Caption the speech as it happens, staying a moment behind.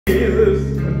Jesus,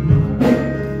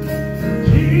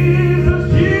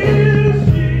 Jesus, Jesus,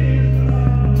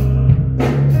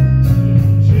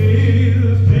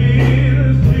 Jesus,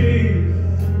 Jesus,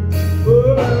 Jesus.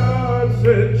 Oh, I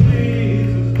said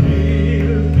Jesus,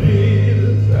 Jesus,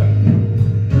 Jesus.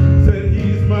 Said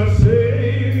He's my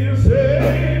Savior,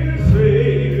 Savior,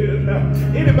 Savior. Now,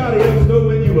 anybody else know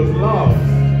when you was lost?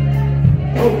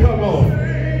 Oh, come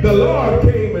on. The Lord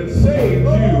came and saved you.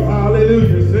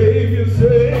 Hallelujah. Savior,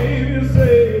 Savior,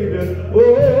 Savior.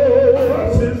 Oh,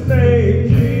 what's His name?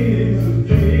 Jesus,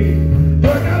 Jesus. Do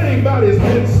I got anybody that's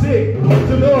been sick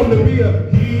to know Him to be a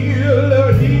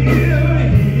healer, healer,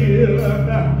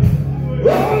 healer?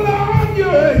 Oh, Lord,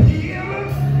 you're a healer.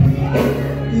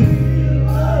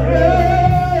 Yeah,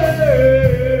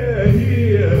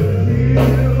 healer.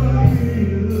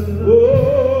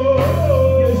 Oh,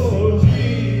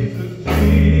 Jesus,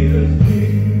 Jesus,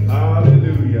 Jesus.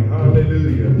 Hallelujah,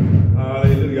 hallelujah,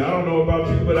 hallelujah. I don't know about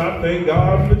you, but I thank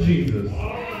God for Jesus.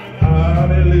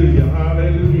 Hallelujah,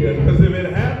 hallelujah. Because if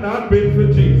it had not been for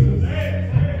Jesus,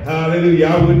 hallelujah,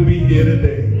 I wouldn't be here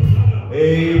today.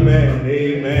 Amen,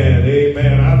 amen,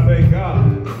 amen. I thank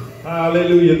God,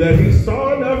 hallelujah, that He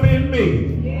saw enough in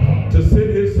me to send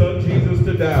His Son Jesus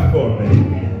to die for me.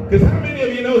 Because how many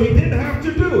of you know He didn't have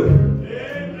to do it?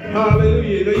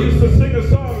 Hallelujah. They used to sing a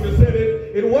song that said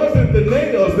it wasn't the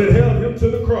nails that held Him to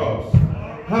the cross.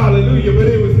 Hallelujah. But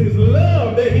it was His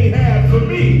love that He had for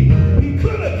me. He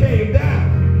could have came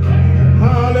down.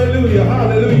 Hallelujah.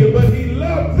 Hallelujah. But He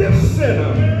loved this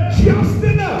sinner just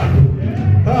enough.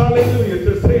 Hallelujah.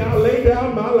 To say, I'll lay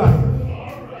down my life.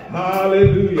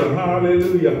 Hallelujah.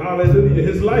 Hallelujah. Hallelujah.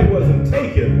 His life wasn't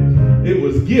taken. It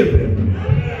was given.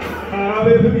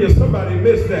 Hallelujah. Somebody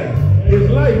missed that. His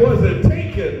life wasn't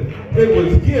taken. It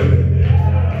was given.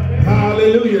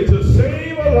 Hallelujah. To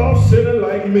save a lost sinner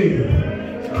like me.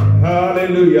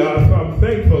 Hallelujah. I'm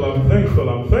thankful. I'm thankful.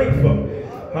 I'm thankful.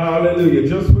 Hallelujah.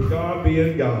 Just for God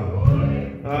being God.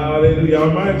 Hallelujah. I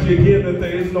remind you again that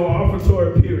there is no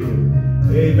offertory period.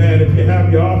 Amen. If you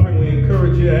have your offering, we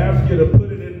encourage you, ask you to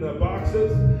put it in the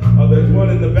boxes. There's one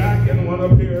in the back and one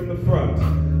up here in the front.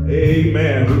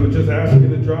 Amen. We would just ask you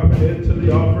to drop it into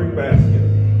the offering basket.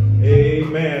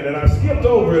 Amen. And I skipped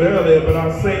over it earlier, but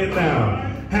I'll say it now.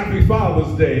 Happy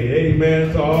Father's Day.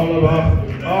 Amen. To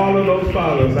all of those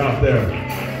fathers out there.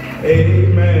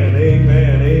 Amen.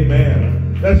 Amen. Amen.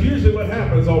 That's usually what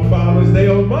happens on Father's Day.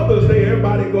 On Mother's Day,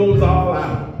 everybody goes all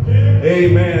out.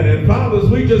 Amen. And fathers,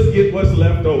 we just get what's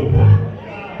left over.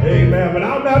 Amen. But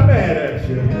I'm not mad at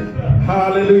you.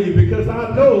 Hallelujah. Because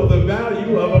I know the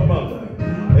value of a mother.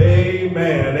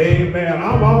 Amen. Amen.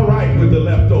 I'm all right with the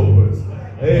leftovers.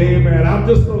 Amen. I'm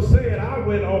just going to say it. I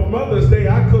went on Mother's Day.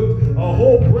 I cooked a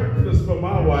whole breakfast for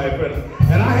my wife.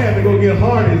 And I had to go get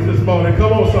Hardee's this morning.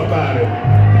 Come on, somebody.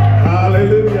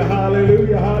 Hallelujah.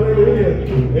 Hallelujah.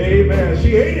 Hallelujah. Amen.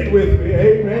 She ate it with me.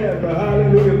 Amen. But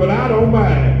hallelujah. But I don't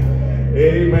mind.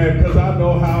 Amen. Because I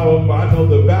know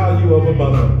the value of a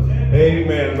mother.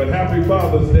 Amen. But happy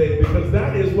Father's Day, because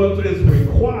that is what is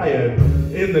required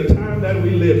in the time that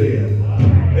we live in.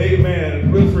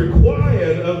 Amen. What's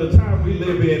required of the time we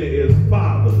live in is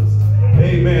fathers.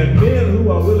 Amen. Men who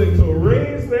are willing to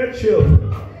raise their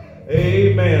children.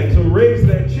 Amen. To raise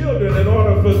their children in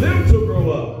order for them to grow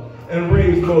up and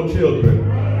raise more children.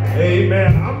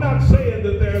 Amen. I'm not saying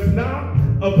that there's not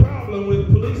a problem with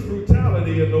police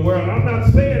brutality in the world. I'm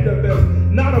not saying that there's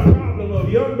not a problem of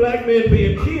young black men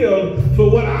being killed for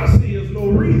what I see as no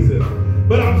reason.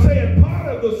 But I'm saying part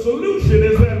of the solution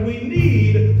is that we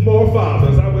need more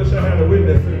fathers. I wish I had a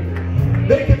witness.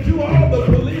 They can do all the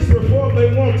police reform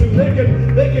they want to. They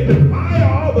can fire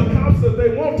all the cops that they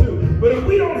want to. But if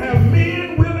we don't have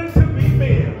men willing to be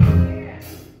men,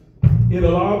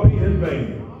 it'll all be in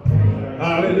vain.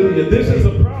 Hallelujah. This is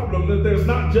a problem that there's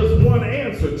not just one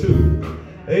answer to.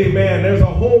 Amen. There's a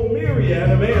whole myriad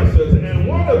of answers. And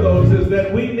one of those is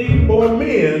that we need more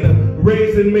men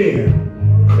raising men.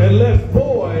 And less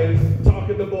boys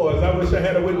talking to boys. I wish I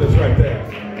had a witness right there.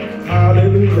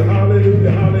 Hallelujah,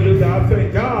 hallelujah, hallelujah. I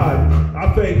thank God.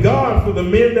 I thank God for the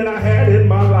men that I had in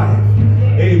my life.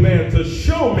 Amen. To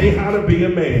show me how to be a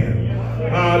man.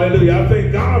 Hallelujah. I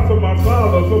thank God for my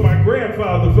father, for my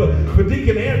grandfather, for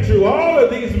Deacon Andrew, all of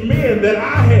these men that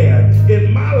I had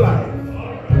in my life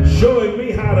showing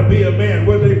me how to be a man.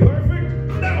 Were they perfect?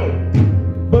 No.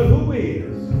 But who is?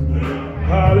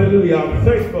 Hallelujah. I'm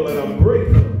thankful and I'm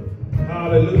grateful.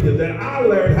 Hallelujah. That I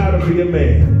learned how to be a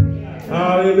man.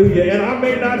 Hallelujah. And I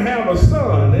may not have a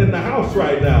son in the house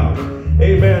right now.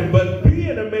 Amen. But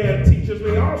being a man teaches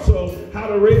me also how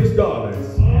to raise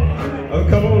daughters.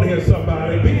 Come on here,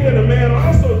 somebody. Being a man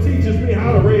also teaches me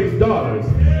how to raise daughters.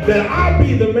 That I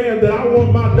be the man that I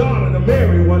want my daughter to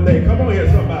marry one day. Come on here,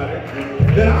 somebody.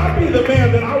 That I be the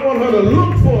man that I want her to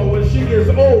look for when she gets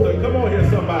older. Come on here,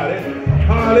 somebody.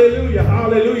 Hallelujah,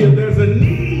 hallelujah. There's a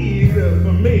need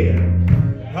for men.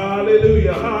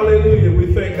 Hallelujah, hallelujah.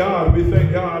 We thank God, we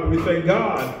thank God, we thank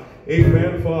God.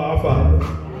 Amen, for our fathers.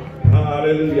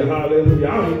 Hallelujah, hallelujah.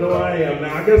 I don't even know where I am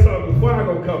now. I guess the choir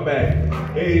going to come back.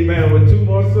 Amen, with 2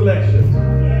 more selections.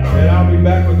 And I'll be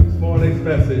back with this morning's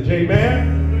message.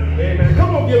 Amen. Amen.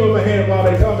 Come on, give them a hand while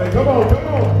they come in. Come on, come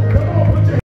on.